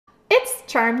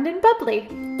Charmed and Bubbly.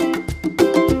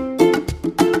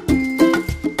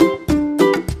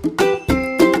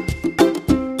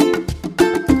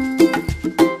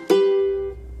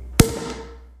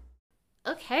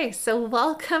 Okay, so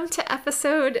welcome to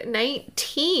episode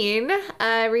 19,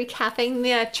 recapping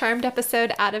the Charmed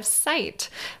episode Out of Sight,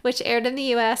 which aired in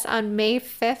the US on May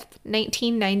 5th,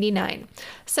 1999.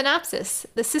 Synopsis: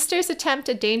 the sisters attempt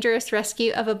a dangerous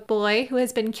rescue of a boy who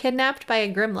has been kidnapped by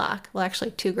a Grimlock. Well,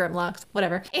 actually, two Grimlocks,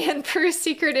 whatever. And Prue's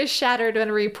secret is shattered when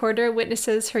a reporter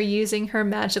witnesses her using her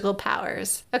magical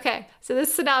powers. Okay, so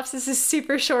this synopsis is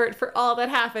super short for all that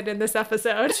happened in this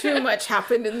episode. Too much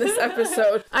happened in this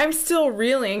episode. I'm still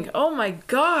reeling. Oh my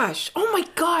gosh.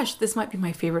 This might be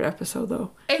my favorite episode,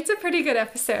 though. It's a pretty good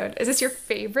episode. Is this your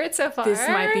favorite so far? This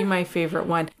might be my favorite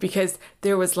one because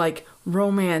there was like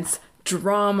romance,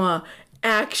 drama,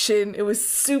 action. It was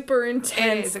super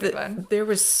intense. It is a good one. There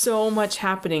was so much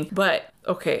happening. But,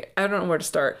 okay, I don't know where to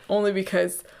start. Only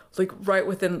because, like, right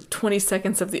within 20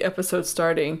 seconds of the episode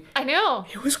starting. I know.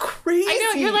 It was crazy.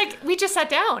 I know. You're like, we just sat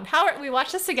down. We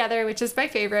watched this together, which is my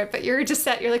favorite, but you're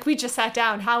like, we just sat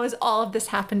down. How has all of this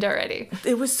happened already?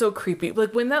 It was so creepy.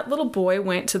 Like, when that little boy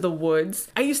went to the woods,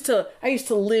 I used to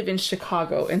live in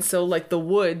Chicago, and so, like, the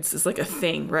woods is like a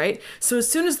thing, right? So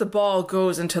as soon as the ball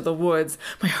goes into the woods,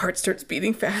 my heart starts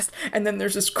beating fast, and then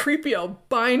there's this creepy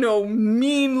albino,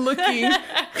 mean-looking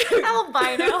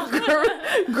albino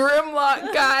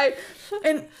Grimlock guy.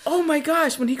 And oh my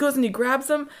gosh, when he goes and he grabs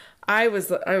them, I was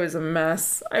a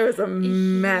mess. My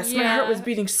heart was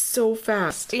beating so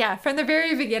fast. Yeah, from the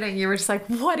very beginning, you were just like,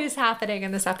 what is happening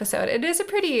in this episode? It is a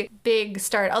pretty big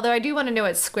start, although I do want to know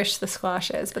what Squish the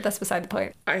Squash is, but that's beside the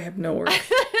point. I have no word.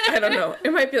 I don't know.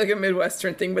 It might be like a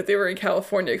Midwestern thing, but they were in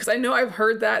California, because I know I've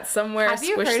heard that somewhere. Have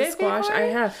you heard it Squash. before? I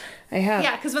have.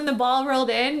 Yeah, because when the ball rolled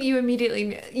in, you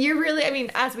immediately,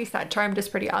 as we said, Charmed is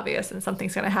pretty obvious and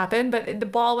something's going to happen, but the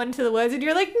ball went into the woods and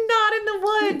you're like, not in the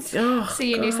woods. Oh, so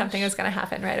you knew something was going to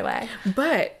happen right away.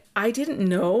 But I didn't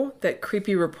know that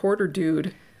creepy reporter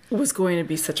dude was going to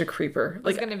be such a creeper.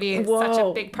 Like, it's going to be such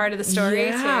a big part of the story,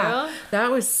 too. That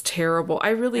was terrible. I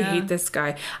really hate this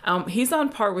guy. He's on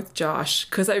par with Josh,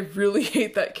 because I really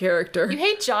hate that character. You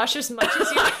hate Josh as much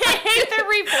as you hate the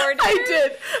reporter? I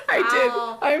did.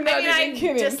 I'm not even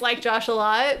kidding. I dislike Josh a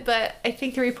lot, but I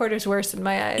think the reporter's worse in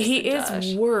my eyes. He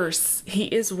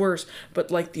is worse.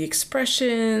 But, like, the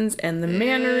expressions and the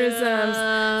mannerisms.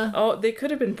 Oh, they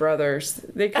could have been brothers.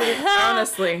 They could have,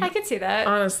 honestly. I could see that.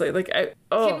 Honestly, like,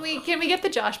 Can we get the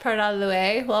Josh part out of the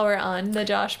way while we're on the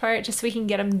Josh part, just so we can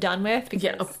get him done with? Because,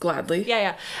 yeah, gladly.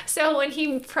 Yeah. So when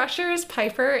he pressures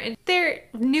Piper, and they're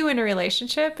new in a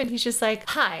relationship, and he's just like,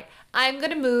 hi, I'm going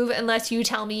to move unless you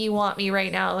tell me you want me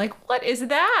right now. Like, what is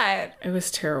that? It was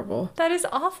terrible. That is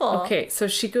awful. Okay, so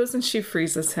she goes and she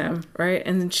freezes him, right?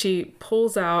 And then she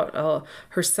pulls out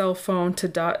her cell phone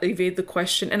to evade the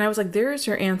question. And I was like, there's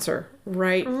your answer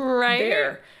right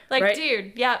there. Like, right?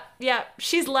 Dude, yeah.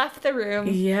 She's left the room.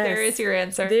 Yes. There is your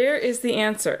answer. There is the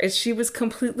answer. She was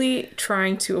completely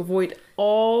trying to avoid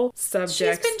all subjects.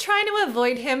 She's been trying to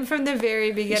avoid him from the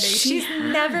very beginning. She's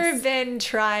never been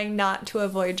trying not to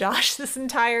avoid Josh this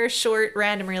entire short,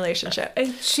 random relationship.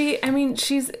 And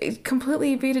she's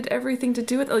completely evaded everything to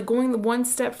do with it. Like, going one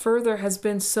step further has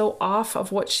been so off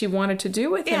of what she wanted to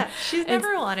do with him. Yeah, she's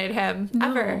never wanted him,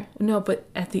 ever. No, but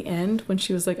at the end, when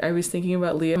she was like, I was thinking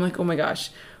about Leah, I'm like, oh my gosh.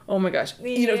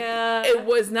 Yeah. It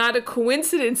was not a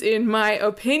coincidence, in my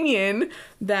opinion,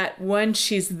 that when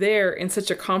she's there in such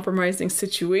a compromising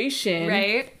situation,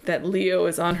 right, that Leo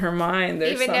is on her mind.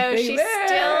 There's even though she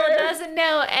still doesn't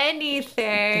know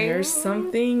anything. There's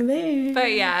something there.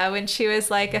 But yeah, when she was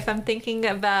like, if I'm thinking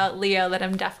about Leo, then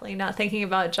I'm definitely not thinking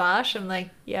about Josh. I'm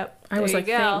like, yep. I was like,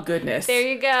 thank goodness. There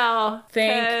you go.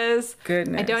 Thank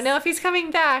goodness. I don't know if he's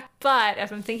coming back, but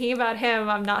if I'm thinking about him,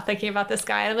 I'm not thinking about this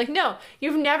guy. And I'm like, no,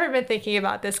 you've never been thinking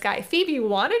about this guy. Phoebe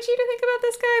wanted you to think about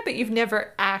this guy, but you've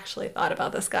never actually thought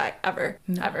about this guy ever.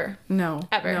 No. Ever. No.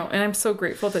 Ever. No. And I'm so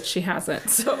grateful that she hasn't.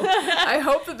 So I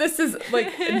hope that this is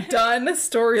like done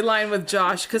storyline with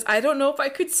Josh, because I don't know if I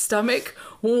could stomach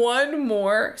one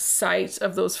more sight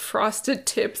of those frosted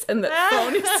tips and that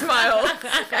phony smile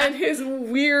and his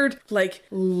weird, like,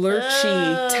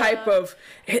 lurchy type of...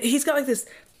 He's got like this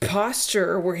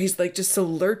posture where he's like just so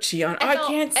lurchy on. I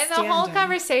can't stand And the whole him.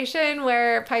 conversation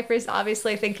where Piper's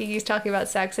obviously thinking he's talking about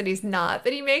sex and he's not,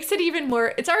 but he makes it even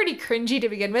more. It's already cringy to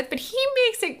begin with, but he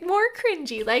makes it more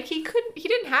cringy. Like he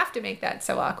didn't have to make that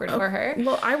so awkward for her.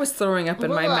 Well, I was throwing up in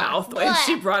my mouth when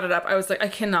she brought it up. I was like, I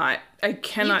cannot. I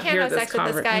cannot you can't hear have this sex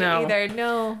with this guy either.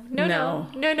 No,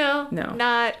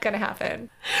 not gonna happen.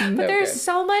 But there's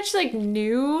so much like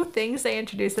new things they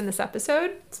introduced in this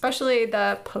episode, especially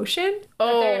the potion.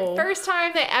 The first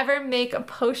time they ever make a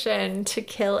potion to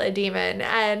kill a demon.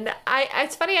 And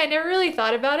it's funny, I never really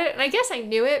thought about it. And I guess I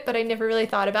knew it, but I never really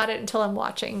thought about it until I'm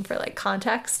watching for like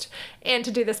context and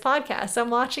to do this podcast. So I'm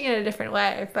watching it a different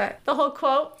way. But the whole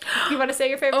quote, you want to say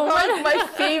your favorite quote?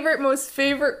 My most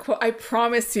favorite quote, I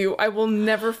promise you, I will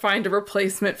never find a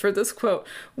replacement for this quote.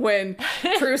 When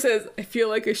Prue says, I feel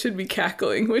like I should be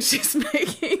cackling when she's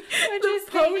making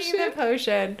the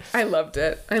potion. I loved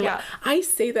it. I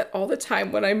say that all the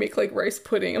time when I make like rice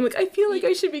pudding. I'm like, I feel like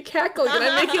I should be cackling, and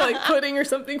I'm making like pudding or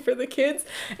something for the kids.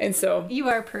 And so you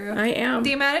are Prue. I am.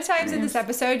 The amount of times in this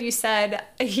episode you said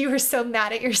you were so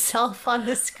mad at yourself on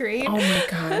the screen. Oh my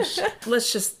gosh.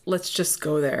 Let's just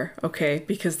go there, okay?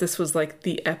 Because this was like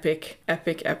the epic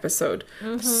episode.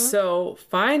 So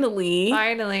finally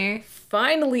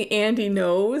Andy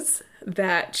knows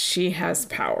that she has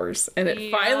powers, and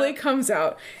it finally comes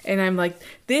out, and I'm like,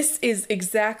 this is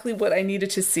exactly what I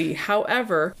needed to see.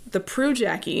 However, the Prue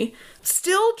Jackie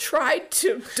still tried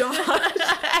to dodge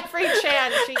every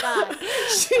chance she got.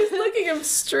 She's looking him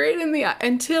straight in the eye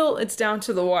until it's down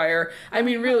to the wire. I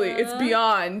mean, really,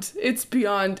 it's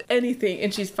beyond anything.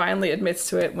 And she finally admits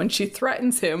to it when she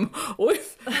threatens him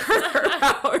with her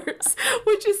powers,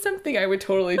 which is something I would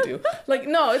totally do. Like,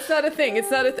 no, it's not a thing. It's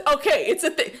not a okay, it's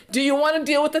a thing. Do you want to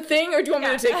deal with the thing, or do you want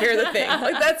me to take care of the thing?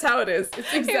 Like, that's how it is.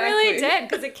 It's exactly. It really did,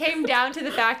 because it came down to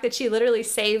the fact that she literally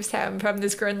saves him from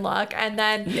this Gridlock, and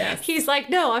then he's like,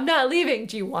 no, I'm not leaving.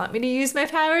 Do you want me to use my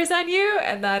powers on you?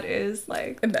 And that is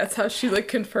like... And that's how she like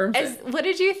confirms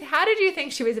it. How did you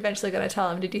think she was eventually going to tell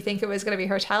him? Did you think it was going to be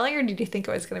her telling, or did you think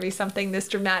it was going to be something this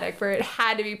dramatic where it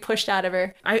had to be pushed out of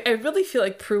her? I really feel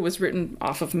like Prue was written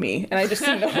off of me, and I just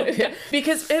didn't know it.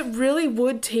 Because it really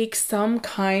would take some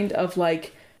kind of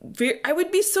like... I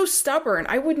would be so stubborn.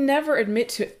 I would never admit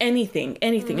to anything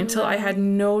until I had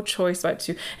no choice but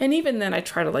to. And even then, I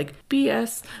try to like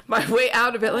BS my way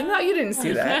out of it. Like, no, you didn't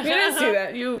see that. You didn't see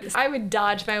that. I would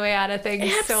dodge my way out of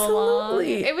things so long.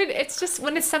 It's just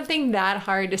when it's something that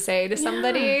hard to say to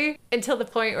somebody until the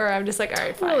point where I'm just like, all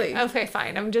right, fine. Okay,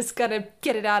 fine. I'm just gonna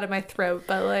get it out of my throat.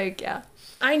 But like, yeah.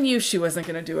 I knew she wasn't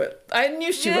going to do it. I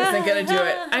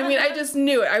mean, I just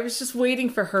knew it. I was just waiting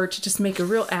for her to just make a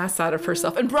real ass out of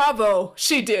herself. And bravo,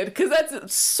 she did. Because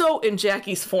that's so in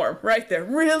Jackie's form right there.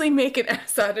 Really make an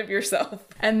ass out of yourself.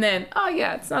 And then, oh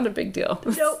yeah, it's not a big deal.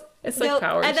 Nope. It's like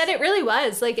powers. And then it really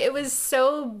was. Like, it was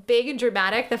so big and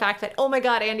dramatic, the fact that, oh my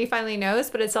God, Andy finally knows.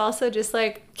 But it's also just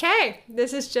like, okay,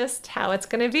 this is just how it's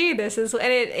going to be. This is,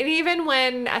 and even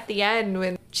when at the end,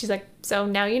 when she's like, so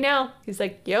now you know. He's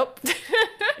like, yep.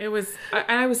 I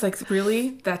was like,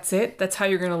 really? That's it? That's how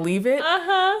you're going to leave it?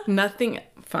 Nothing.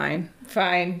 Fine.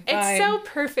 It's so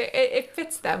perfect. It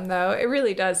fits them, though. It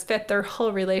really does fit their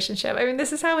whole relationship. I mean,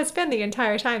 this is how it's been the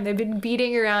entire time. They've been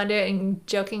beating around it and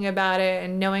joking about it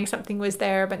and knowing something was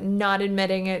there, but not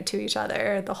admitting it to each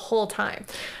other the whole time.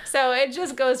 So it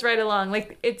just goes right along.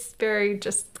 Like, it's very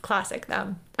just classic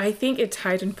them. I think it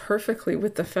tied in perfectly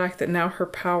with the fact that now her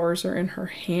powers are in her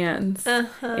hands.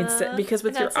 Instead, because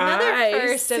with your eyes... That's another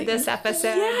first of this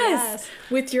episode. Yes.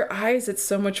 With your eyes, it's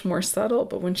so much more subtle.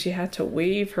 But when she had to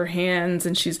wave her hands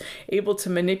and she's able to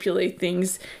manipulate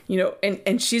things, you know,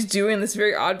 and she's doing this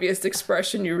very obvious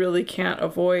expression you really can't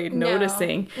avoid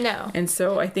noticing. No. And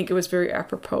so I think it was very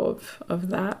apropos of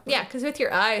that. Yeah, because with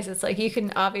your eyes, it's like you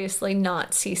can obviously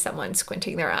not see someone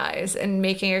squinting their eyes and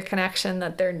making a connection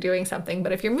that they're doing something.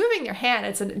 But if you're moving your hand,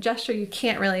 it's a gesture you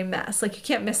can't really miss. Like, you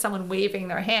can't miss someone waving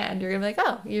their hand. You're gonna be like,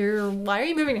 oh, why are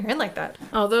you moving your hand like that?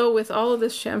 Although with all of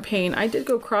this champagne, I did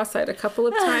go cross-eyed a couple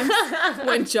of times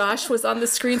when Josh was on the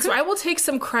screen. So I will take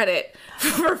some credit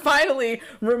for finally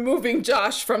removing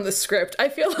Josh from the script. I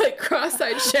feel like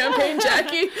cross-eyed Champagne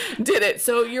Jackie did it.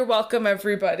 So you're welcome,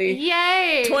 everybody.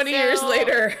 Yay! 20 years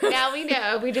later. Now we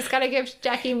know. We just gotta give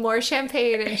Jackie more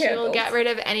champagne and she will get rid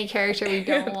of any character we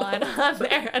don't want on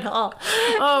there at all.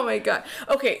 Oh my God.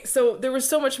 Okay, so there was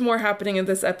so much more happening in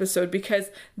this episode because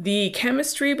the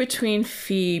chemistry between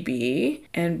Phoebe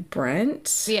and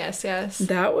Brent. Yes.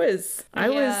 That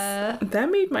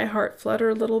made my heart flutter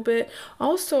a little bit.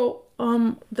 Also,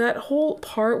 that whole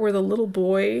part where the little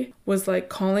boy was like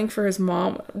calling for his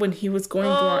mom when he was going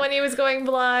blind. When he was going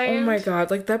blind. Oh my God,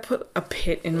 like that put a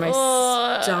pit in my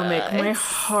stomach. My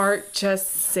heart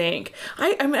just sank.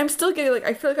 I'm still getting like,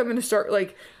 I feel like I'm gonna start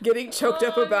like getting choked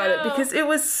up about it because it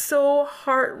was so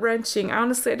heart-wrenching.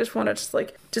 Honestly, I just want to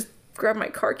just grab my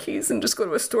car keys and just go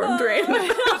to a storm drain. I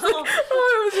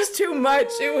was just too much.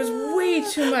 It was way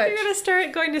too much. You're gonna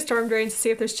start going to storm drains to see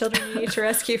if there's children you need to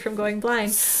rescue from going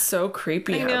blind. So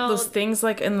creepy. I know. Those things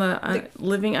like in the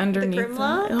living underneath the them.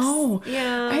 Grimlocks? Oh,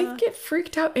 Yeah. I get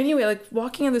freaked out anyway. Like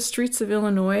walking in the streets of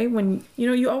Illinois, when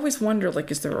you always wonder,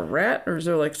 like, is there a rat or is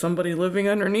there like somebody living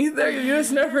underneath there? You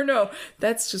just never know.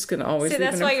 That's just gonna always. So leave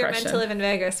that's an why impression. you're meant to live in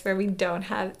Vegas, where we don't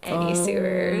have any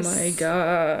sewers. Oh my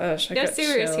gosh! No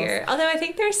sewers here. Although I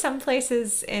think there's some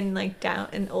places in like down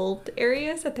in old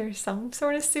areas that there's some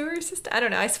sort of sewer system. I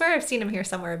don't know. I swear I've seen them here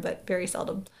somewhere, but very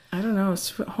seldom. I don't know.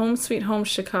 Home Sweet Home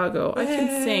Chicago. I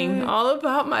can sing all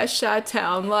about my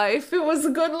Chi-Town life. It was a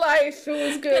good life. It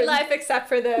was good. Good life, except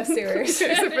for the sewers.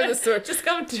 Except for the sewers. Just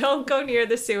don't go near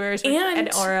the sewers. And- an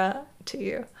aura to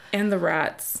you. And the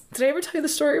rats. Did I ever tell you the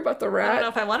story about the I rat? don't know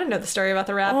if I want to know the story about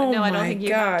the rat, Oh but no, I don't my think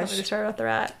you have to tell gosh. me the story about the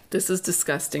rat. This is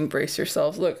disgusting. Brace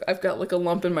yourselves. Look, I've got like a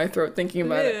lump in my throat thinking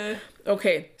about Ugh. it.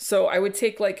 Okay, so I would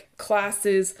take like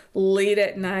classes late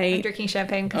at I'm night. drinking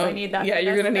champagne because I need that. Yeah,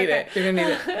 you're gonna need Okay. it. You're gonna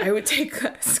need it. I would take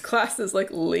classes like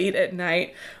late at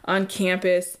night on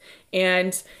campus,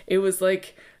 and it was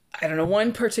like, I don't know,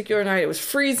 one particular night it was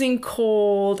freezing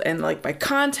cold, and like my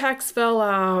contacts fell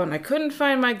out, and I couldn't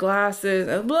find my glasses,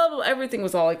 and blah blah. Everything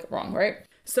was all like wrong, right?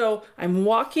 So I'm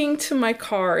walking to my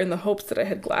car in the hopes that I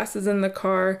had glasses in the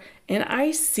car, and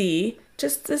I see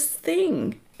just this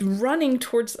thing running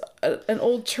towards an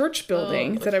old church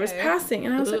building that I was okay. passing,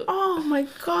 and I was like, oh my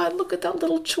god, look at that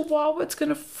little chihuahua. It's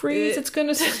gonna freeze, it's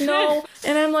gonna snow.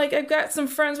 And I'm like, I've got some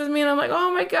friends with me, and I'm like,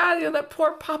 oh my god, that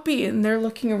poor puppy. And they're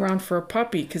looking around for a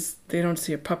puppy because they don't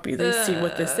see a puppy, they see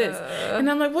what this is.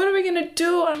 And I'm like, what are we gonna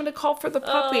do? I'm gonna call for the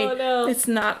puppy. Oh, no. It's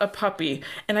not a puppy.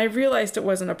 And I realized it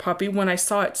wasn't a puppy when I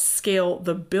saw it scale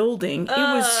the building. It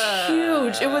was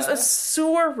huge. It was a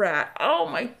sewer rat. Oh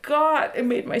my god, it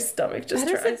made my stomach just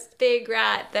That turn. is a big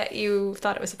rat that you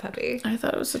thought it was a puppy. I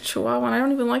thought it was a chihuahua, and I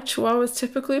don't even like chihuahuas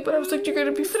typically, but I was like, you're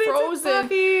gonna be frozen.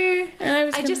 Puppy. And I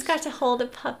was I just got to hold a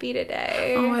puppy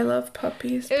today. Oh, I love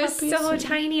puppies. It was Puppies so are-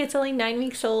 tiny. It's only 9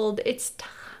 weeks old. It's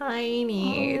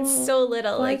tiny. It's so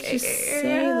little. Why'd Like you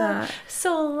say that?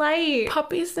 So light.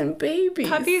 Puppies and babies.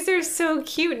 Puppies are so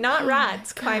cute. Not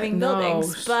rats climbing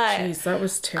buildings, but jeez, that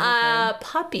was terrifying.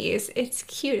 puppies. It's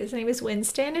cute. His name is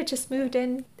Winston. It just moved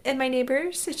in. And my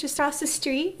neighbors, it's just across the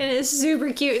street, and it's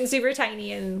super cute and super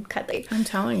tiny and cuddly. I'm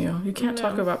telling you, you can't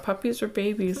talk about puppies or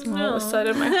babies. And all of a No.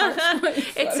 sudden, my heart's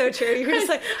It's so true. You're just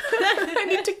like, I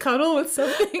need to cuddle with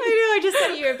something. I know. I just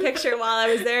sent you a picture while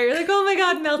I was there. You're like, oh my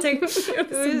god, melting. It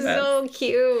was so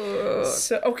cute.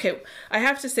 So, okay, I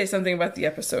have to say something about the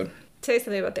episode. Say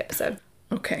something about the episode.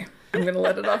 Okay, I'm gonna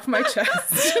let it off my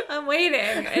chest. I'm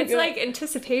waiting. It's like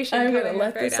anticipation. I'm gonna coming let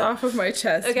up right this now. off of my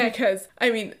chest Okay. because,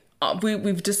 I mean,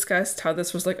 we've discussed how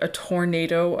this was like a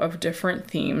tornado of different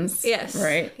themes. Yes.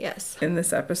 Right? Yes. In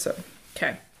this episode.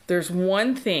 Okay. There's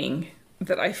one thing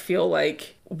that I feel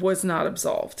like was not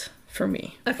absolved for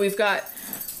me. Okay. We've got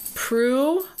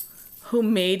Prue, who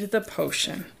made the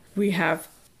potion. We have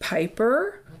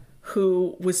Piper,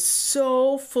 who was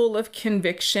so full of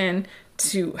conviction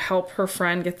to help her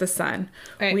friend get the sun.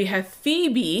 Right. We have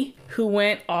Phoebe, who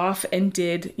went off and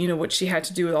did, what she had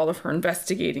to do with all of her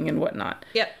investigating and whatnot.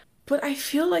 Yep. But I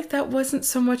feel like that wasn't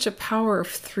so much a power of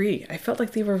three. I felt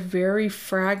like they were very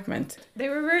fragmented. They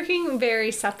were working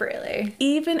very separately.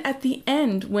 Even at the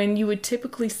end, when you would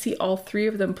typically see all three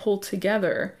of them pull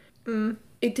together,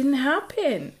 it didn't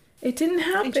happen. It didn't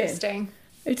happen. Interesting.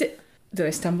 Did I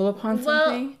stumble upon Well-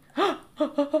 something?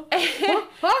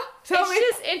 It's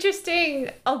just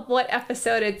interesting of what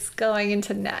episode it's going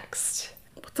into next.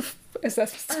 What the is that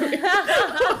supposed to be?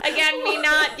 Again, me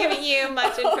not giving you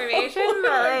much information,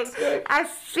 but like, I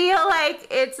feel like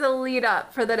it's a lead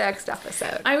up for the next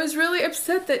episode. I was really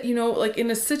upset that, like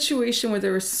in a situation where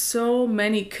there were so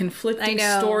many conflicting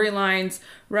I know. storylines,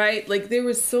 right? Like there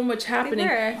was so much happening.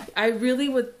 were. I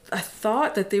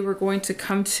thought that they were going to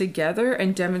come together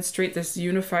and demonstrate this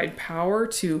unified power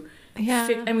to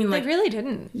they really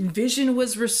didn't. Vision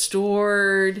was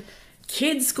restored,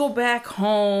 kids go back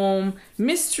home,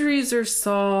 mysteries are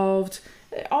solved.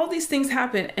 All these things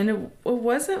happen, and it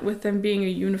wasn't with them being a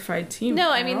unified team.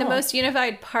 No, I at mean, the all. most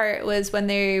unified part was when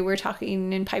they were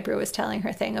talking and Piper was telling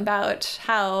her thing about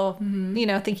how,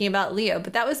 thinking about Leo.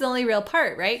 But that was the only real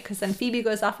part, right? Because then Phoebe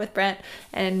goes off with Brent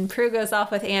and Prue goes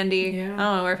off with Andy. Yeah. I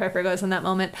don't know where Piper goes in that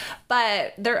moment.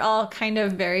 But they're all kind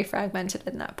of very fragmented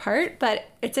in that part. But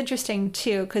it's interesting,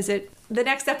 too, because the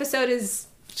next episode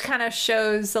kind of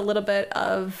shows a little bit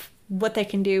of what they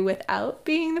can do without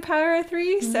being the power of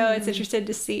three. So it's interesting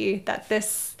to see that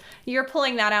you're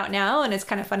pulling that out now, and it's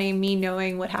kind of funny me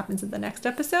knowing what happens in the next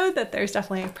episode, that there's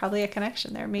definitely probably a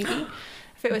connection there, maybe.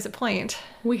 if it was a point.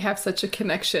 We have such a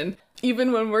connection.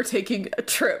 Even when we're taking a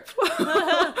trip,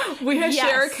 we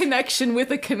share a connection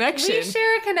with a connection. We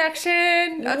share a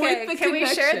connection. Okay, can we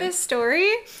share this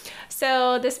story?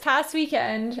 So this past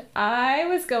weekend, I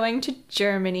was going to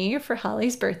Germany for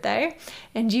Holly's birthday,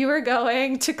 and you were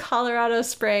going to Colorado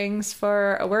Springs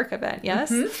for a work event,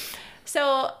 yes? Mm-hmm.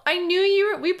 So I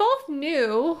knew we both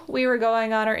knew we were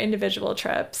going on our individual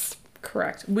trips.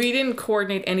 Correct. We didn't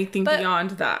coordinate anything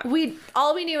beyond that.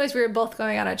 All we knew is we were both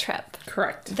going on a trip.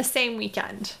 Correct. The same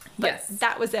weekend. Yes.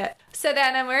 That was it. So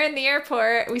then we're in the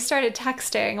airport. We started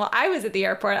texting. Well, I was at the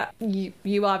airport.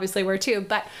 You obviously were too.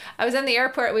 But I was in the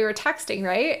airport. We were texting,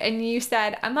 right? And you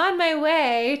said, I'm on my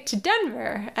way to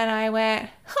Denver. And I went,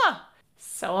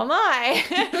 so am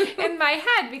I. In my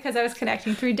head, because I was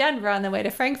connecting through Denver on the way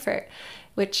to Frankfurt,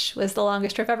 which was the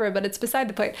longest trip ever, but it's beside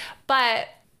the point. But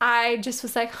I just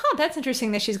was like, that's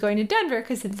interesting that she's going to Denver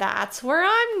because that's where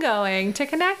I'm going to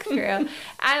connect through. And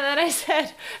then I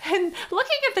said, and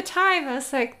looking at the time, I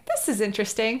was like, this is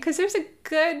interesting because there's a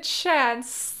good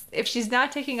chance if she's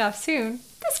not taking off soon,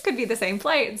 this could be the same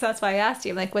flight. And so that's why I asked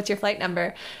you, like, what's your flight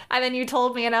number? And then you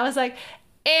told me and I was like,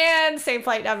 and same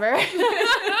flight number.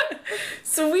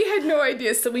 So we had no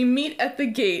idea. So we meet at the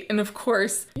gate. And of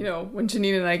course, when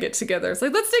Janine and I get together, it's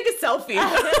like, let's take a selfie.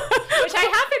 Which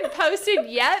I haven't posted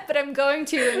yet, but I'm going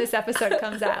to when this episode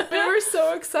comes out. We were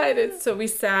so excited. So we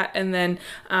sat and then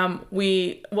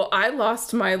I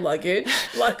lost my luggage.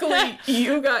 Luckily,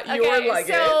 you got your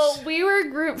luggage. So we were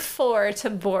group 4 to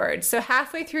board. So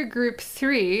halfway through group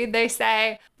 3, they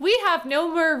say, we have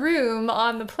no more room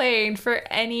on the plane for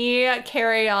any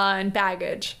carry-on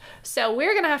baggage. So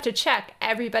we're going to have to check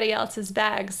everybody else's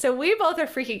bags. So we both are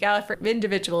freaking out for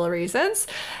individual reasons.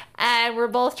 And we're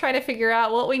both trying to figure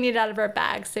out what we need out of our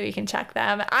bags so we can check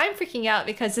them. I'm freaking out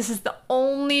because this is the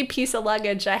only piece of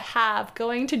luggage I have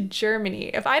going to Germany.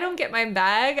 If I don't get my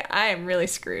bag, I am really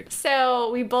screwed.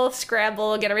 So we both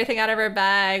scramble, get everything out of our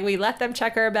bag. We let them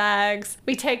check our bags.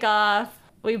 We take off.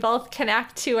 We both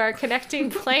connect to our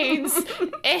connecting planes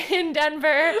in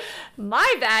Denver.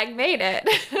 My bag made it.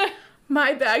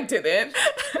 My bag didn't.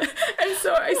 And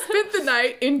so I spent the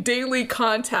night in daily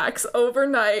contacts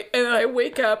overnight, and then I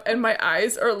wake up and my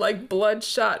eyes are like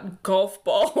bloodshot golf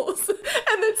balls.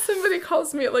 And then somebody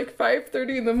calls me at like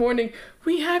 5:30 in the morning.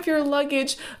 We have your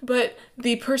luggage, but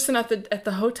the person at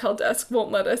the hotel desk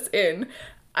won't let us in.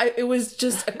 It was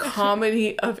just a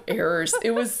comedy of errors.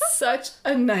 It was such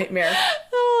a nightmare.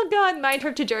 Oh, God. My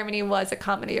trip to Germany was a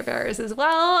comedy of errors as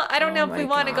well. I don't know if we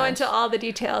want to go into all the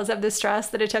details of the stress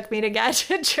that it took me to get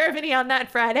to Germany on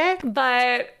that Friday,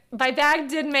 but my bag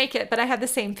did make it, but I had the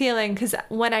same feeling because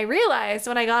when I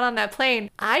got on that plane,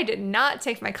 I did not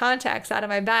take my contacts out of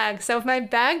my bag. So if my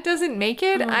bag doesn't make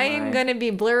it, I am going to be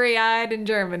blurry-eyed in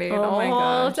Germany the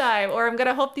whole time. Or I'm going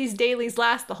to hope these dailies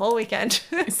last the whole weekend.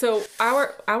 So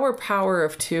our power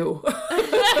of 2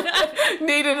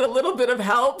 needed a little bit of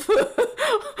help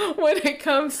when it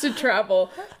comes to travel.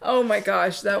 Oh my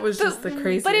gosh, that was just the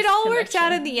craziest But it all connection. worked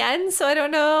out in the end, so I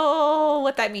don't know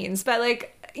what that means. But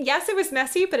yes, it was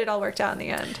messy, but it all worked out in the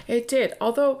end. It did.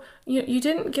 Although you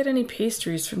didn't get any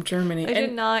pastries from Germany. I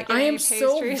did not get any pastries from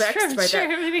Germany. I am so vexed by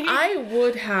that. I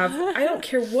would have, I don't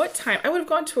care what time, I would have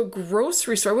gone to a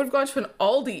grocery store. I would have gone to an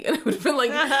Aldi and it would have been like,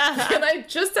 can I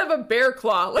just have a bear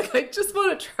claw? Like, I just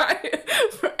want to try it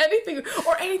for anything with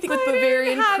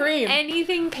Bavarian cream.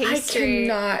 Anything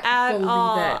pastry. I cannot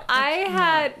believe it. I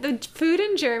had the food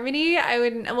in Germany.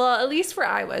 At least where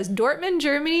I was, Dortmund,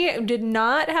 Germany, did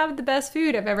not have the best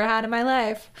food I've ever had in my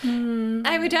life.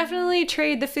 I would definitely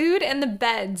trade the food and the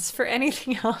beds for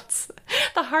anything else.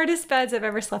 The hardest beds I've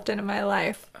ever slept in my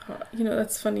life.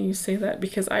 That's funny you say that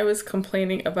because I was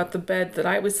complaining about the bed that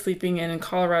I was sleeping in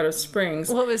Colorado Springs.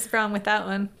 What was wrong with that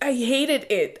one? I hated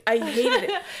it.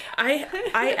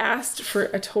 I asked for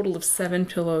a total of 7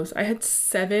 pillows. I had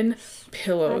 7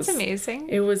 pillows. That's amazing.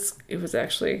 It was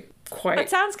actually quite. That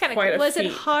sounds kind of cool. Was it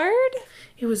hard?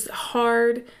 It was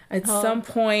hard at some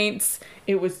points.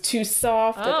 It was too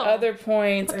soft at other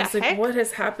points. I was like, what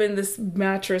has happened? This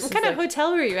mattress. What kind of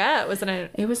hotel were you at?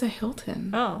 It was a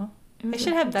Hilton. Oh. I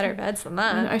should have better beds than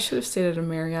that. I should have stayed at a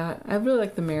Marriott. I really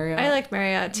like the Marriott. I like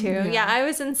Marriott too. Yeah, I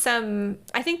was in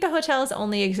I think the hotels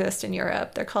only exist in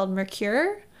Europe. They're called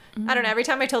Mercure. I don't know. Every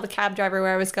time I told the cab driver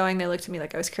where I was going, they looked at me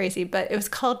like I was crazy. But it was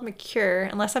called Mercure,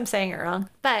 unless I'm saying it wrong.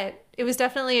 But it was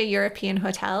definitely a European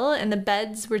hotel, and the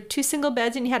beds were 2 single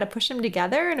beds, and you had to push them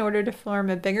together in order to form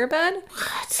a bigger bed.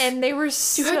 What? And they were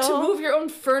so... You had to move your own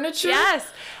furniture? Yes.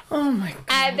 Oh my God.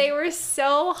 And they were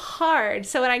so hard.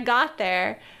 So when I got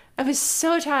there, I was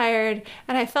so tired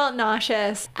and I felt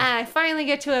nauseous. And I finally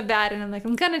get to a bed and I'm like,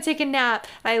 I'm gonna take a nap.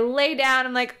 And I lay down.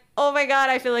 I'm like, oh my God,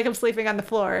 I feel like I'm sleeping on the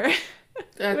floor.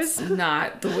 That's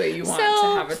not the way you want to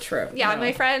have a trip. Yeah, no.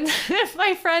 my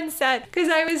friend said, because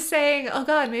I was saying, oh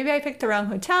God, maybe I picked the wrong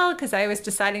hotel because I was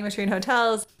deciding between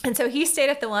hotels. And so he stayed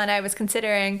at the one I was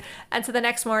considering. And so the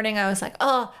next morning I was like,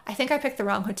 oh, I think I picked the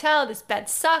wrong hotel. This bed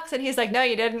sucks. And he's like, no,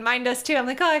 you didn't. Mind us too. I'm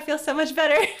like, oh, I feel so much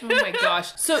better. Oh my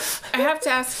gosh. So I have to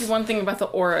ask you one thing about the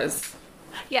auras.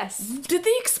 Yes. Did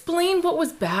they explain what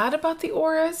was bad about the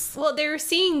auras? Well, they were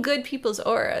seeing good people's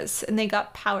auras and they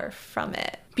got power from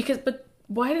it. But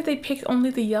why did they pick only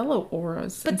the yellow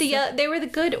auras? But they were the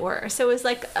good aura. So it was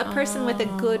like a person with a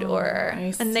good aura.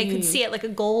 And they could see it like a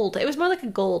gold. It was more like a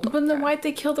gold. But then why'd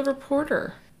they kill the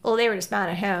reporter? Well, they were just mad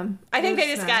at him. I think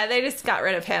they just got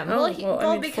rid of him.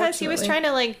 Because he was trying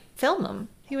to like film them.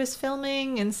 He was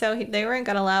filming, and so they weren't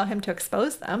going to allow him to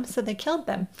expose them, so they killed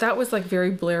them. That was like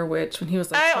very Blair Witch when he was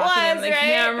like talking in the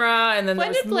camera, and then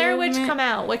when did Blair Witch come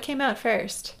out? What came out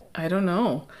first? I don't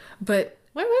know, but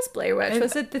when was Blair Witch?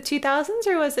 Was it the 2000s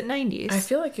or was it 90s? I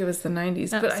feel like it was the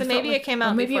 90s, but so maybe it came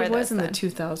out. Maybe before it was in then. the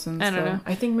 2000s. I don't know.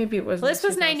 I think maybe it was. Well, this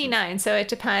was 99, so it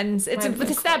depends.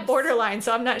 It's that borderline,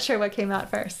 so I'm not sure what came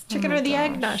out first. Chicken or the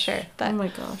egg? Not sure. But. Oh my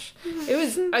gosh, it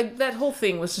was that whole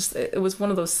thing was just it was one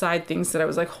of those side things that I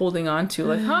was like holding on to,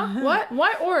 like, huh? What?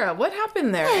 Why aura? What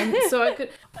happened there? And so I could.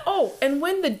 Oh, and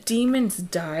when the demons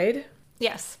died.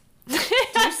 Yes. Do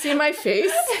you see my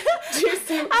face? Do you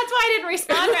see? That's why I didn't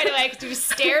respond right away, because you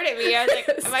stared at me. I was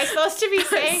like, am I supposed to be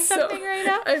saying something right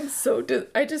now? I'm so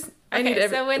I need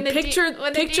so when the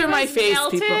picture my face,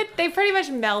 melted, people. They pretty much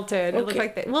melted. It looked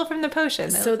like from the potion.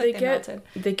 So they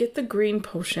get the green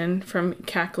potion from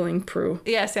Cackling Prue.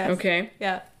 Yes. Okay.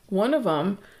 Yeah. One of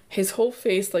them, his whole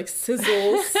face like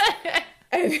sizzles,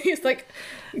 and he's like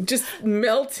just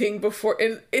melting before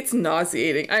it's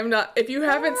nauseating. If you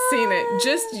haven't seen it,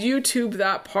 just YouTube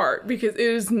that part because it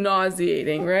is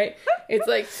nauseating, right? It's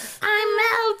like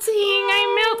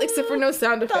I melt, except for no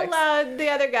sound effects. The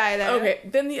other guy there. Okay,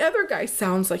 then the other guy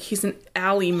sounds like he's an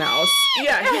alley mouse.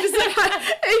 Yeah, he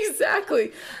just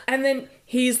exactly. And then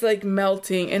he's like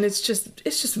melting, and it's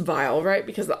just vile, right?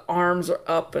 Because the arms are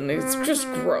up, and it's just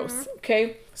gross.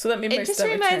 Okay. So that made my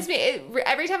stomach reminds me,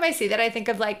 every time I see that, I think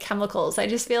of like chemicals. I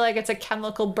just feel like it's a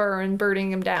chemical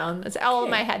burning him down. That's all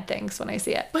my head thinks when I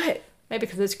see it. But maybe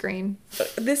because it's green.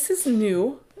 This is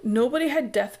new. Nobody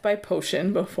had death by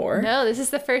potion before. No, this is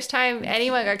the first time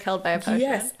anyone got killed by a potion.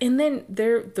 Yes, and then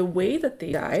the way that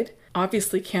they died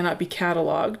obviously cannot be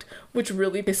cataloged, which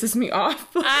really pisses me off.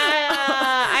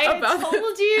 I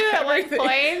told you at one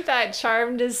point that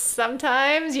charmed is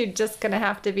sometimes you're just gonna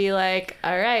have to be like,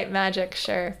 all right, magic,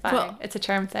 sure, fine. Well, it's a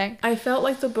charm thing. I felt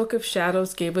like the Book of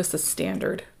Shadows gave us a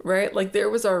standard, right? Like there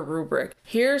was our rubric.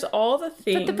 Here's all the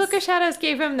things. But the Book of Shadows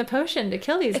gave him the potion to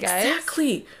kill these guys.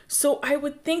 Exactly. So I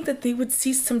would think that they would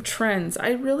see some trends. I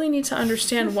really need to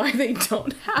understand why they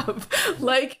don't have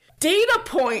like data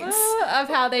points of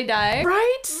how they die.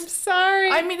 Right? I'm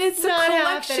sorry. I mean, it's a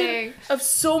collection of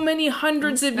so many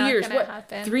hundreds of years. What?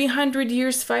 Happen. 300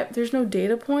 years? There's no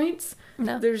data points?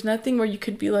 No. There's nothing where you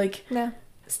could be like, no.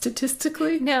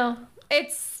 Statistically? No.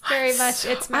 It's very much,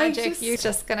 it's magic. You're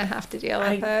just going to have to deal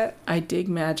with it. I dig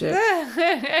magic.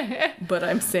 But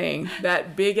I'm saying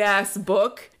that big ass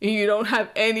book, you don't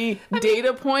have any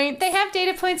data points. They have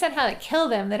data points on how to kill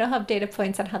them. They don't have data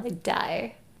points on how they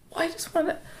die. Well, I just want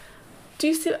to... Do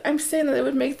you see? I'm saying that it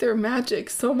would make their magic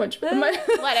so much better.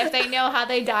 What, if they know how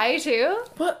they die too?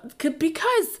 Well,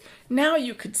 because now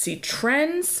you could see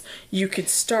trends. You could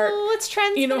start, what's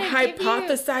trends?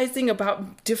 Hypothesizing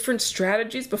about different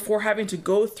strategies before having to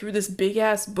go through this big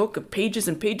ass book of pages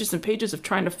and pages and pages of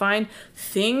trying to find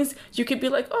things. You could be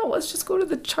like, oh, let's just go to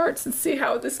the charts and see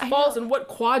how this falls in what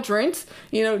quadrant.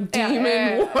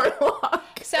 Demon,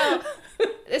 warlock. So.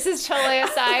 This is totally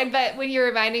aside, but when you're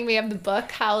reminding me of the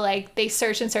book, how like they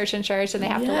search and search and search and they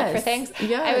have to look for things.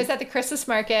 Yes. I was at the Christmas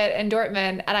market in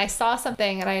Dortmund and I saw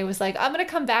something and I was like, I'm going to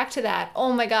come back to that.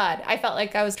 Oh my God. I felt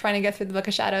like I was trying to get through the Book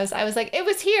of Shadows. I was like, it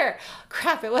was here.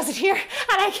 Crap, it wasn't here. And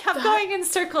I kept going in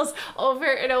circles over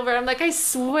and over. I'm like, I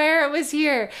swear it was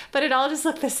here, but it all just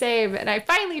looked the same. And I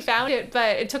finally found it,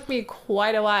 but it took me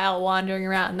quite a while wandering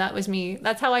around. That was me.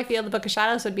 That's how I feel the Book of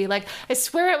Shadows would be like, I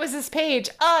swear it was this page.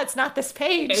 Oh, it's not this this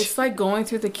page. It's like going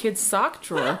through the kid's sock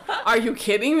drawer. Are you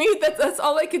kidding me? That's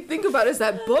all I could think about is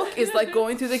that book is like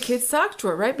going through the kid's sock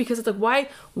drawer, right? Because it's like,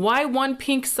 why one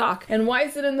pink sock? And why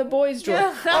is it in the boys' drawer?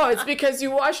 Yeah. Oh, it's because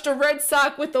you washed a red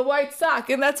sock with the white sock.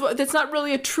 And that's not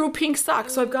really a true pink sock.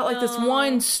 So I've got like this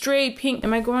one stray pink.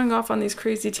 Am I going off on these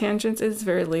crazy tangents? It's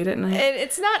very late at night.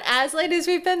 It's not as late as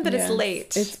we've been, but it's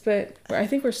late. But I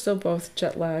think we're still both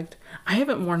jet lagged. I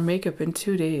haven't worn makeup in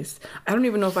 2 days. I don't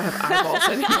even know if I have eyeballs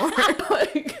anymore.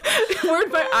 Like,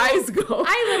 where'd my eyes go?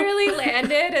 I literally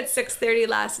landed at 6:30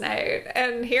 last night,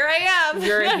 and here I am.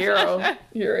 You're a hero.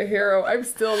 You're a hero. I'm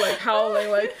still like howling,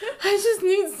 like, I just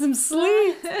need some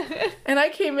sleep. And I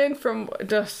came in from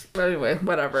just, anyway,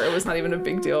 whatever. It was not even a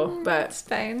big deal, but. It's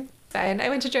fine. I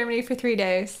went to Germany for 3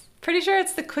 days. Pretty sure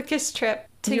it's the quickest trip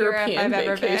to Europe I've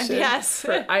ever been. Yes.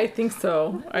 I think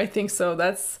so.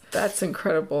 That's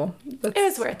incredible. It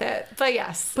was worth it. But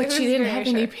yes. But you didn't have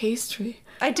any pastry.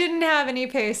 I didn't have any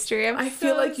pastry. I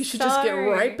feel like you should just get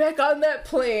right back on that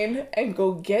plane and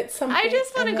go get something. I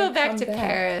just want to go back to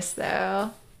Paris, though.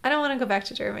 I don't want to go back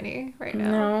to Germany right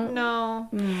now. No.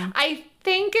 I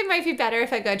think it might be better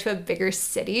if I go to a bigger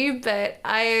city, but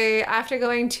after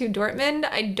going to Dortmund,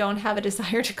 I don't have a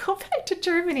desire to go back to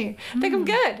Germany. I think I'm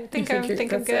good. I think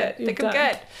I'm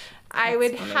good. I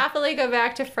would happily go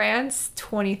back to France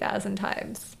 20,000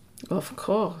 times. Of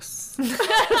course.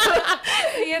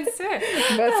 The answer.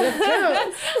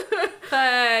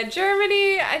 But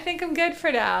Germany, I think I'm good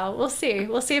for now. We'll see.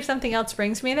 We'll see if something else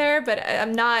brings me there, but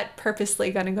I'm not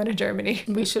purposely going to go to Germany.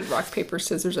 We should rock, paper,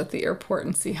 scissors at the airport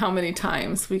and see how many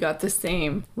times we got the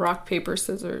same rock, paper,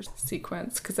 scissors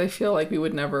sequence, because I feel like we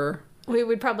would never... We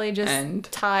would probably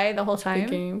just tie the whole time.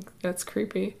 The game. That's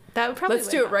creepy. That would probably Let's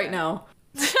do it right now.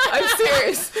 I'm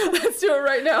serious. Let's do it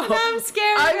right now. No, I'm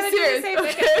scared. I'm serious.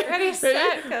 Okay. Ready,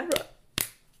 set, go.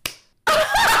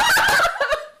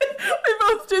 We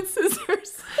both did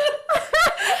scissors.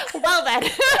 Well then.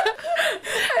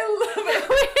 I love it.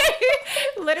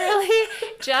 We literally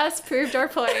just proved our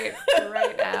point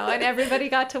right now, and everybody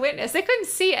got to witness. They couldn't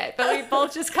see it, but we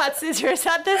both just got scissors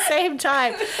at the same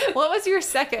time. What was your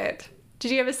second? Did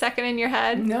you have a second in your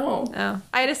head? No. Oh,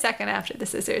 I had a second after the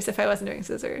scissors if I wasn't doing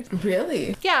scissors.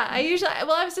 Really? Yeah, I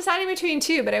was deciding between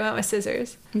two, but I went with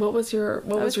scissors. What was your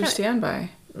standby?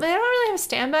 I don't really have a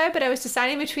standby, but I was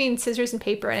deciding between scissors and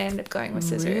paper, and I ended up going with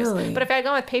scissors. Really? But if I had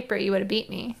gone with paper, you would have beat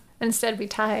me. Instead, we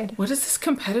tied. What is this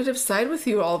competitive side with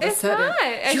you all of a sudden?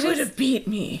 It's not. You would have beat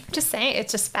me. Just saying,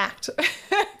 it's just fact.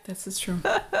 This is true.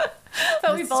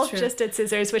 But we both just did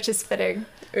scissors, which is fitting.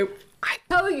 I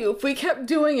tell you, if we kept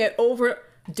doing it over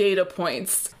data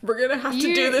points, we're going to have to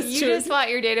do this too. You just want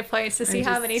your data points to see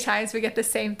how many times we get the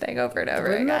same thing over and over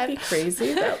again. Wouldn't that be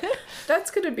crazy?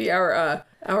 That's going to be our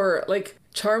like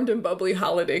charmed and bubbly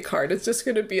holiday card. It's just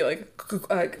going to be like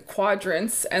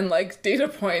quadrants and like data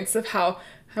points of how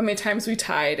many times we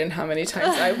tied and how many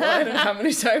times I won and how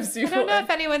many times you won. I don't know if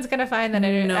anyone's going to find that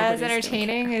as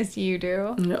entertaining as you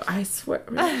do. No, I swear.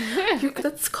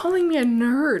 That's calling me a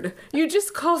nerd. You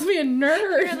just called me a nerd.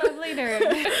 You're a lovely nerd.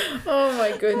 Oh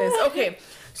my goodness. Okay.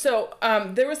 So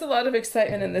there was a lot of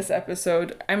excitement in this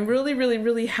episode. I'm really, really,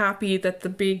 really happy that the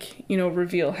big,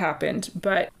 reveal happened.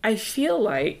 But I feel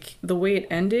like the way it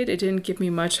ended, it didn't give me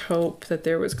much hope that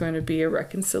there was going to be a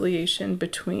reconciliation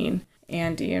between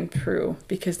Andy and Prue,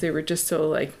 because they were just so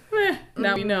like,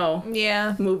 now we know.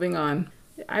 Yeah. Moving on.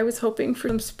 I was hoping for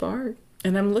some spark.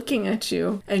 And I'm looking at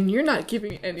you, and you're not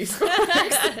giving me any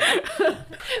sparks.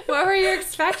 What were you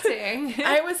expecting?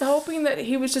 I was hoping that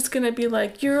he was just going to be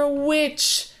like, you're a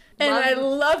witch, and I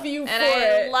love you for it.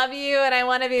 And I love you, and I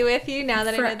want to be with you now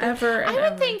that I know that. I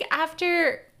would think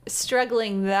after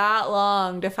struggling that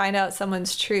long to find out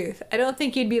someone's truth, I don't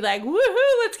think you'd be like,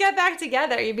 woohoo, let's get back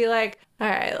together. You'd be like, all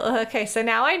right, okay, so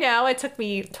now I know. It took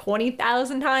me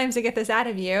 20,000 times to get this out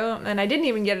of you, and I didn't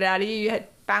even get it out of you. You had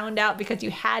found out because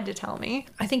you had to tell me.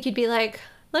 I think you'd be like,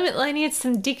 I need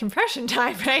some decompression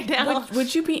time right now.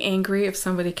 Would you be angry if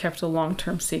somebody kept a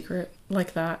long-term secret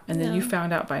like that, and then you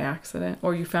found out by accident,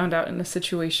 or you found out in a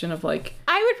situation of like...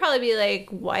 I would probably be like,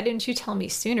 why didn't you tell me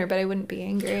sooner? But I wouldn't be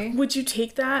angry. Would you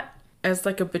take that as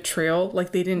like a betrayal?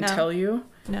 Like they didn't tell you?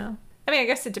 No. I mean, I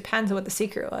guess it depends on what the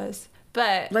secret was.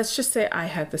 But let's just say I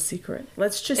had the secret.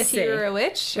 Let's just say if you were a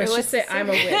witch. Let's just say I'm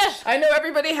a witch. I know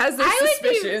everybody has their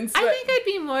suspicions. I think I'd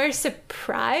be more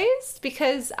surprised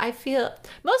because I feel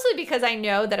mostly because I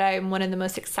know that I'm one of the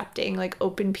most accepting, like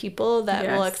open people that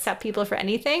will accept people for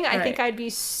anything. I think I'd be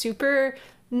super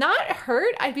not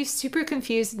hurt. I'd be super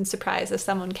confused and surprised if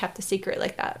someone kept a secret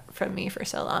like that from me for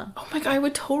so long. Oh my God, I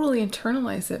would totally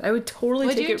internalize it. I would totally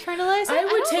take it. Would you internalize it? I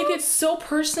would take it so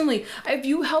personally. If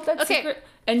you held that secret,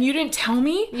 And you didn't tell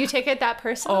me? You take it that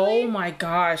personally? Oh my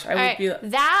gosh. I would be like...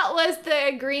 That was the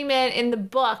agreement in the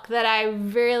book that I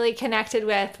really connected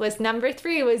with, was number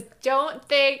 3 was don't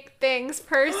take things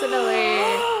personally.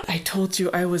 I told you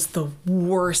I was the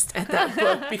worst at that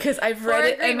book because I've read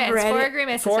it and read Four it.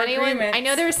 agreements. Four Anyone, agreements. I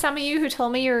know there were some of you who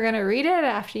told me you were going to read it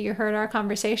after you heard our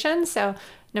conversation. So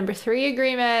number 3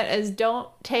 agreement is don't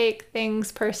take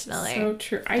things personally. So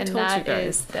true. I told you that guys.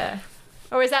 is the...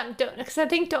 Or was that, because I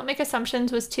think don't make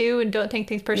assumptions was 2 and don't take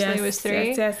things personally was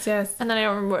 3. Yes. And then I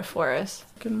don't remember what 4 is.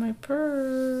 Look in my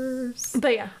purse.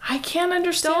 But yeah. I can't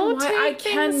understand why I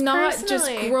cannot just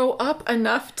grow up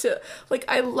enough to, like,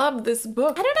 I love this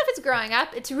book. I don't know if it's growing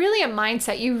up. It's really a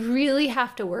mindset. You really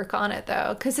have to work on it,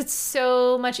 though, because it's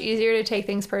so much easier to take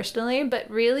things personally. But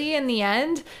really, in the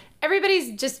end,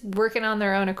 everybody's just working on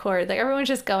their own accord. Like, everyone's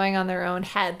just going on their own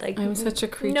head. Like, I'm such a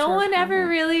creature. No one ever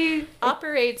really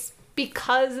operates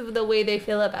because of the way they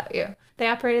feel about you. They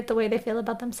operate it the way they feel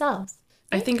about themselves.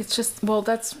 I think it's just, well,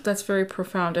 that's very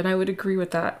profound, and I would agree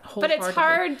with that wholeheartedly. But it's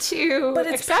hard to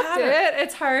accept it.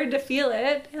 It's hard to feel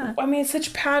it. Yeah. I mean, it's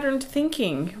such patterned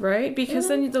thinking, right? Because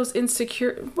then those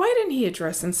why didn't he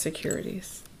address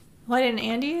insecurities? Why didn't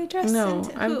Andy address it? No,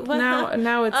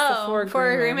 now it's the 4 agreements.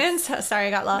 4 agreements? Oh, sorry, I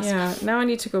got lost. Yeah, now I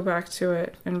need to go back to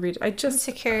it and read.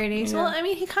 Insecurities. Yeah. Well, I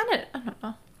mean, he kind of, I don't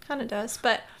know, kind of does,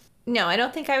 but... No, I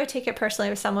don't think I would take it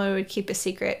personally if someone would keep a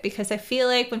secret, because I feel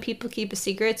like when people keep a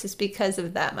secret, it's because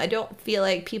of them. I don't feel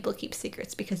like people keep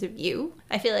secrets because of you.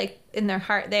 I feel like in their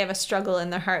heart, they have a struggle in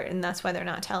their heart, and that's why they're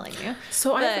not telling you.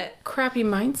 So I have a crappy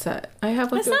mindset. I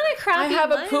have like it's not a crappy mindset. I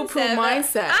have a poo-poo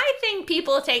mindset. I think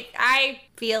I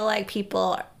feel like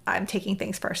I'm taking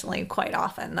things personally quite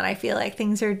often. That I feel like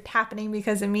things are happening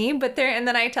because of me, and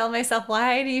then I tell myself,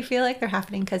 why do you feel like they're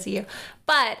happening because of you?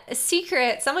 But a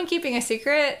secret, someone keeping a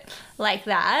secret like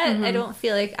that, I don't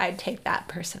feel like I'd take that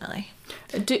personally.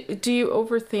 Do you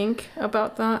overthink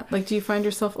about that? Like, do you find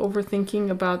yourself overthinking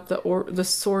about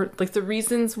the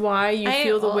reasons why you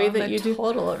feel the way that you do? I'm a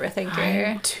total overthinker. I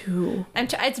am too.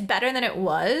 It's better than it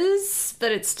was,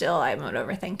 but it's still, I'm an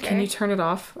overthinker. Can you turn it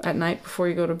off at night before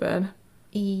you go to bed?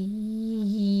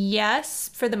 Yes,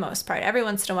 for the most part. Every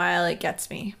once in a while it gets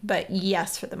me, but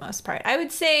yes, for the most part. I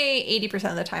would say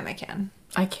 80% of the time I can.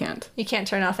 I can't. You can't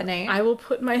turn off at night? I will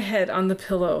put my head on the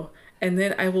pillow and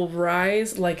then I will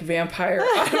rise like vampire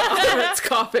out of its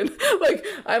coffin. Like,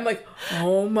 I'm like,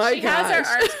 oh my gosh. She has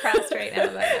her arms crossed right now,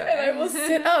 by the way. And I will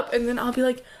sit up and then I'll be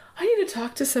like, I need to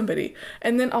talk to somebody.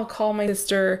 And then I'll call my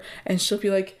sister and she'll be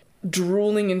like,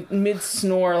 drooling in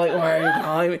mid-snore, like, why are you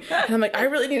calling me? And I'm like, I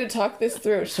really need to talk this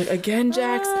through. She's like, again,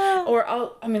 Jax? Or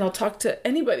I'll talk to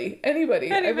anybody. I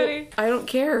don't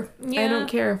care. Yeah. I don't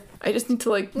care. I just need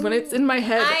to, like, when it's in my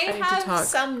head, I need to talk.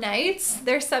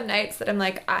 There's some nights that I'm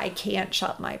like, I can't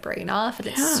shut my brain off, and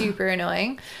it's super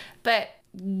annoying. But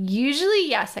usually,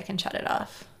 yes, I can shut it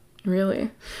off. Really?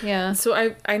 Yeah.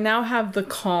 So I now have the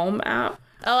Calm app.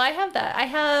 Oh, I have that. I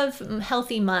have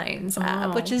Healthy Minds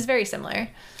app, which is very similar.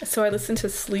 So I listen to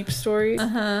sleep stories.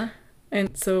 Uh-huh.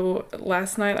 And so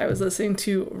last night I was listening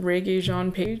to Reggae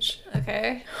Jean Page.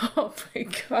 Okay. Oh my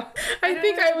god. I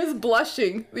think I was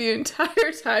blushing the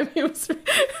entire time he was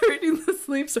reading the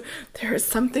sleep story. There is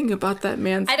something about that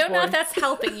man's I don't know voice. if that's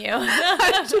helping you.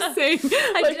 I'm just saying.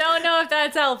 I don't know if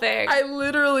that's helping. I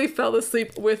literally fell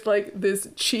asleep with like this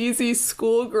cheesy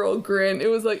schoolgirl grin. It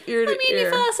was like ear to ear. You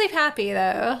fell asleep happy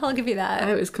though. I'll give you that.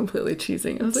 I was completely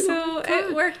cheesing. I was like, so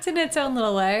it worked in its own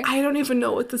little way. I don't even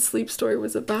know what the sleep story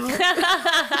was about.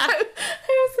 I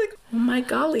was like, oh my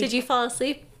golly. Did you fall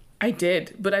asleep? I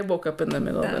did, but I woke up in the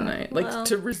middle of the night, like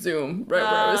to resume right where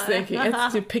I was thinking.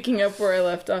 It's picking up where I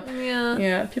left off.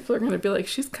 Yeah, people are going to be like,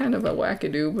 she's kind of a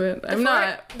wackadoo, but I'm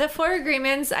not. The 4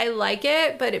 agreements, I like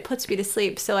it, but it puts me to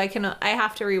sleep, so I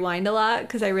have to rewind a lot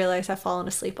because I realize I've fallen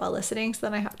asleep while listening, so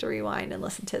then I have to rewind and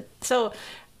listen to. So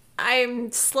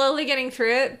I'm slowly getting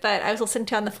through it, but I was listening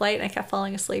to it on the flight and I kept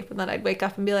falling asleep, and then I'd wake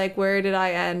up and be like, where did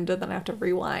I end? And then I have to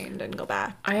rewind and go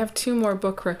back. I have 2 more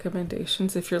book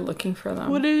recommendations if you're looking for them.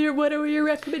 What are your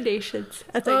recommendations?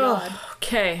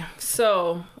 Okay,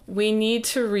 so we need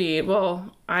to read,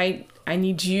 I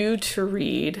need you to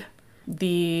read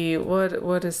the,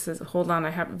 what is this? Hold on,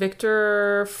 I have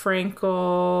Viktor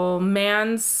Frankl,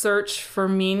 Man's Search for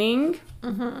Meaning.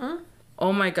 Mm-hmm.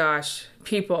 Oh my gosh,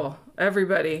 people.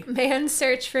 Everybody. Man's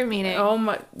Search for Meaning. Oh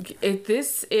my!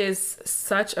 This is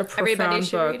such a profound Everybody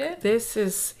should book. Read it? This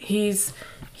is he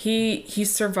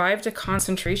survived a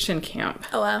concentration camp.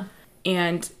 Oh wow!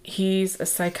 And he's a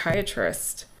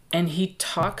psychiatrist, and he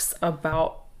talks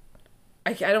about.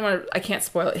 I can't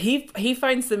spoil it. He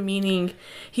finds the meaning.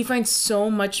 He finds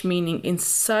so much meaning in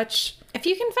such. If If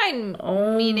you can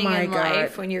find meaning in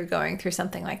life when you're going through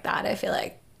something like that, I feel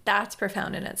like that's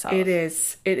profound in itself. It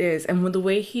is. And with the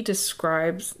way he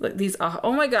describes like these,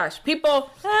 oh my gosh, people,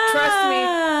 trust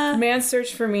me, Man's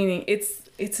Search for Meaning.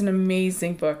 It's an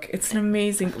amazing book. It's an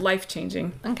amazing,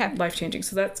 life-changing. Okay. Life-changing.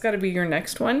 So that's got to be your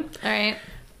next one. All right.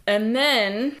 And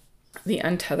then The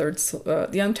Untethered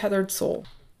Soul.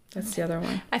 That's the other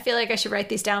one. I feel like I should write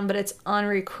these down, but it's on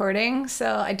recording,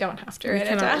 so I don't have to write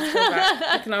it down.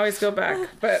 I can always go back.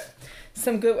 But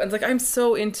some good ones. Like, I'm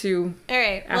so into All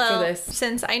right. after this.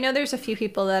 Since I know there's a few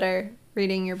people that are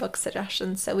reading your book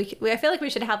suggestions, so I feel like we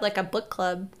should have like a book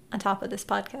club on top of this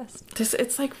podcast.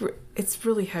 It's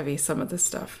really heavy, some of this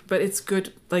stuff, but it's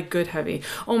good, like good heavy.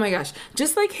 Oh my gosh.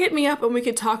 Just like hit me up and we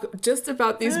could talk just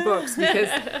about these books because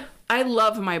I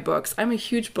love my books. I'm a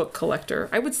huge book collector.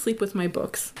 I would sleep with my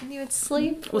books. And you would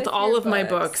sleep with all of my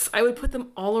books. I would put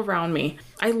them all around me.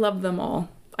 I love them all.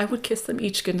 I would kiss them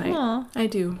each goodnight. Aww, I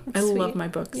do. I love my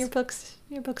books. Your books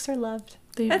are loved.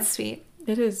 They That's are. sweet.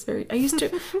 It is very. I used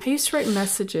to write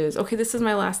messages. Okay, this is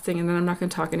my last thing, and then I'm not going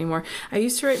to talk anymore. I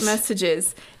used to write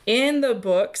messages in the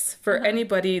books for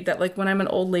anybody that, like, when I'm an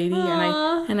old lady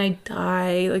and I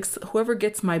die, like whoever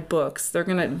gets my books, they're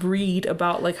gonna read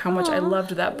about like how much I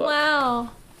loved that book. Wow,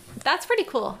 that's pretty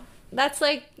cool. That's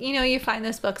like, you find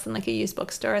those books in like a used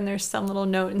bookstore, and there's some little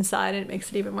note inside, and it makes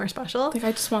it even more special. Like,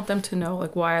 I just want them to know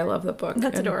like why I love the book.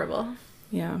 That's adorable.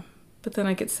 Yeah. But then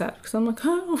I get sad because I'm like,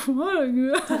 oh, what?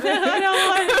 I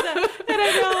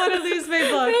don't want to lose my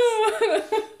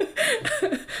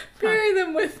books. Bury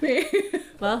them with me.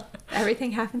 Well,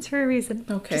 everything happens for a reason.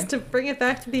 Okay. Just to bring it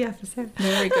back to the episode.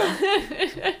 There we go.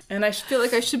 And I feel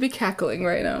like I should be cackling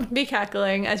right now. Be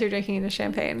cackling as you're drinking the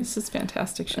champagne. This is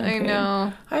fantastic champagne. I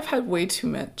know. I've had way too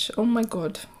much. Oh my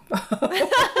God.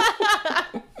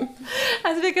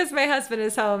 That's because my husband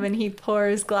is home and he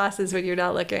pours glasses when you're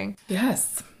not looking.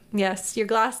 Yes. Yes, your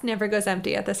glass never goes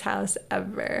empty at this house,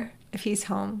 ever, if he's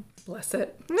home. Bless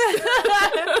it.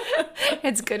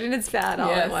 It's good and it's bad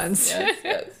all at once.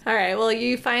 Yes. All right, well,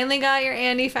 you finally got your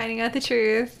Andy finding out the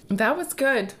truth. That was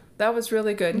good. That was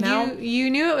really good. Now you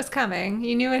knew it was coming.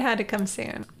 You knew it had to come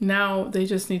soon. Now they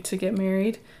just need to get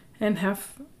married and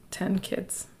have 10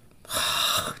 kids.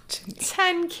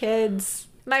 10 kids.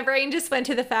 My brain just went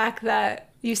to the fact that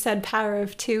you said power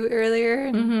of 2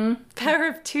 earlier. Mm-hmm. Power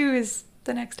of 2 is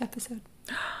the next episode.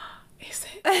 Is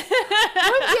it?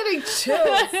 I'm getting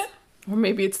chills. Or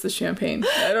maybe it's the champagne.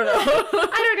 I don't know.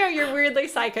 I don't know. You're weirdly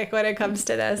psychic when it comes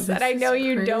to this. And I know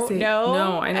you don't know.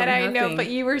 No, I know and nothing. I know, but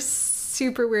you were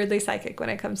super weirdly psychic when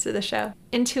it comes to the show.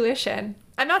 Intuition.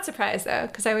 I'm not surprised, though,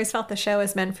 because I always felt the show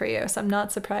was meant for you. So I'm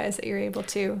not surprised that you're able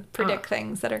to predict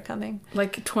things that are coming.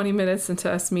 Like 20 minutes into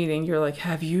us meeting, you're like,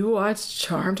 have you watched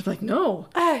Charmed? I'm like, no.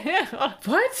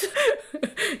 What?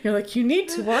 You're like, you need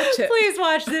to watch it. Please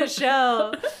watch this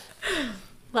show.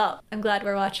 Well, I'm glad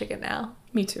we're watching it now.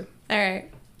 Me too. All right.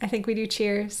 I think we do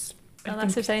cheers.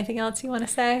 Unless there's anything else you want to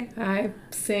say. I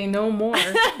say no more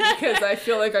because I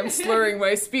feel like I'm slurring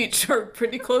my speech or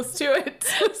pretty close to it.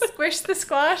 Squish the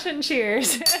squash and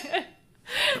cheers.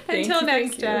 Until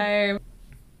next time.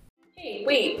 Hey,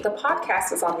 wait, the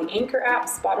podcast is on the Anchor app,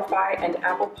 Spotify, and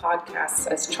Apple Podcasts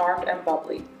as Charmed and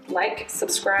Bubbly. Like,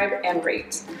 subscribe, and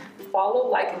rate. Follow,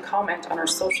 like, and comment on our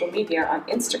social media on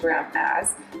Instagram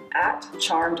as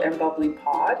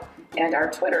 @CharmedAndBubblyPod and our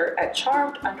Twitter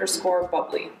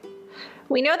 @Charmed_Bubbly.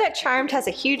 We know that Charmed has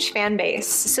a huge fan base,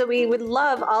 so we would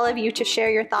love all of you to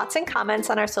share your thoughts and comments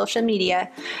on our social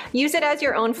media. Use it as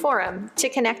your own forum to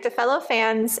connect to fellow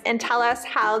fans and tell us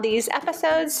how these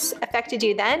episodes affected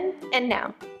you then and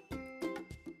now.